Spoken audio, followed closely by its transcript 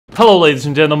Hello ladies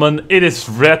and gentlemen, it is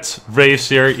Raves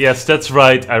here. Yes, that's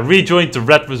right, I rejoined the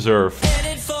Red Reserve.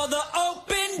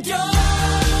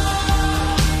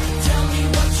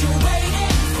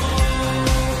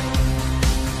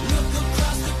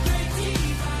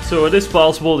 So it is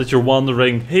possible that you're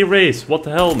wondering, hey Race, what the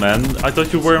hell man, I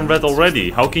thought you were in Red already,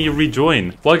 how can you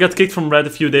rejoin? Well, I got kicked from Red a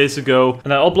few days ago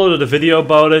and I uploaded a video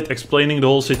about it explaining the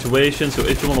whole situation, so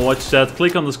if you want to watch that,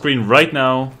 click on the screen right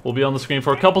now. We'll be on the screen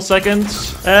for a couple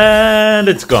seconds and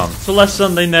it's gone. So last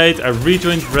Sunday night I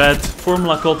rejoined Red.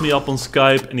 Formula called me up on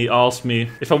Skype and he asked me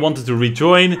if I wanted to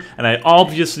rejoin and I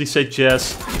obviously said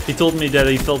yes. He told me that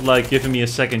he felt like giving me a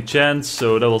second chance,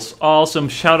 so that was awesome.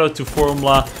 Shout out to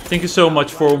Formula. Thank you so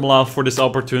much Formula for this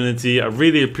opportunity. I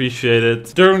really appreciate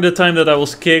it. During the time that I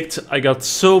was kicked, I got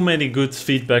so many good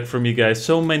feedback from you guys,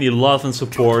 so many love and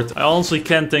support. I honestly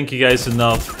can't thank you guys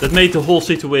enough. That made the whole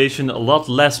situation a lot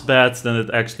less bad than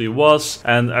it actually was,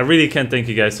 and I really can't thank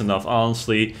you guys enough,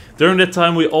 honestly. During that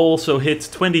time we also hit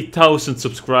 20,000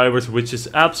 subscribers, which is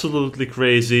absolutely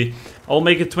crazy. I'll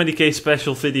make a 20k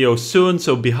special video soon,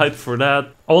 so be hyped for that.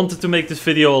 I wanted to make this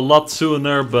video a lot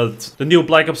sooner, but the new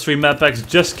Black Ops 3 map packs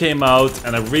just came out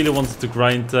and I really wanted to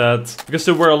grind that. Because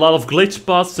there were a lot of glitch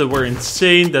spots that were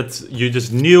insane that you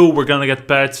just knew were gonna get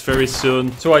patched very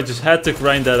soon. So I just had to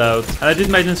grind that out. And I did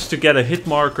manage to get a hit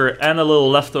marker and a little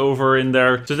leftover in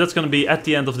there. So that's gonna be at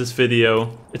the end of this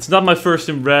video. It's not my first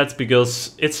in Red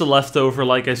because it's a leftover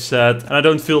like I said. And I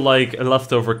don't feel like a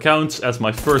leftover counts as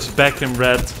my first back in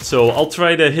Red. So I'll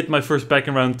try to hit my first back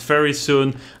in round very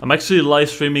soon. I'm actually live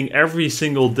streaming every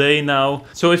single day now.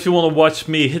 So if you want to watch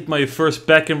me hit my first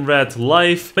back in Red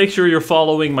live, make sure you're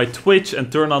following my Twitch and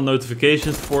turn on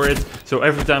notifications for it. So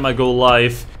every time I go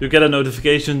live, you get a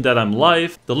notification that I'm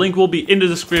live. The link will be in the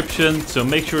description, so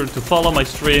make sure to follow my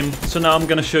stream. So now I'm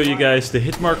gonna show you guys the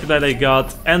hit marker that I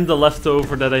got and the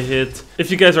leftover that I hit.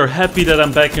 If you guys are happy that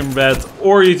I'm back in Red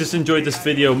or you just enjoyed this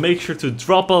video, make sure to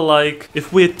drop a like.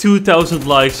 If we hit 2,000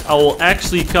 likes, I will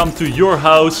actually come to your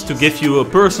house to give you a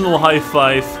personal high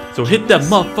five. So hit that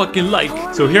motherfucking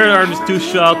like. So here are the two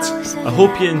shots. I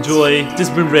hope you enjoy. This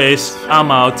has been Race.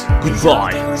 I'm out.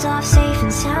 Goodbye.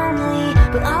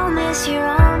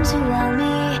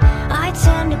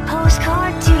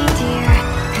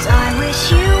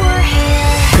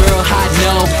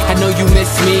 I know you miss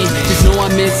me, just know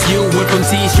I miss you. Went from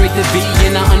C straight to B,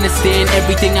 and I understand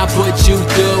everything I put you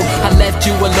through. I left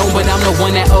you alone, but I'm the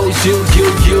one that owes you.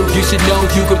 You should know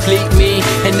you complete me,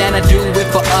 and that I do it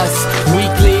for us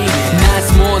weekly. Now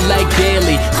it's more like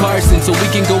daily, Carson, so we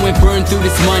can go and burn through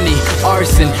this money.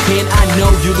 Arson, and I know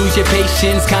you lose your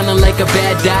patience, kinda like a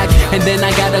bad dog. And then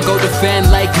I gotta go defend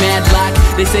like Madlock.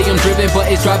 They say I'm driven, but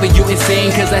it's driving you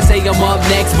insane, cause I say I'm up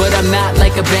next, but I'm not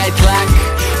like a bad clock.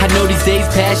 I know these days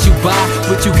pass you by,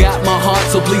 but you got my heart,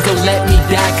 so please don't let me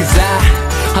die. Cause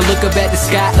I look up at the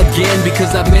sky again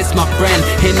because I miss my friend,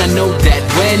 and I know that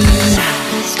when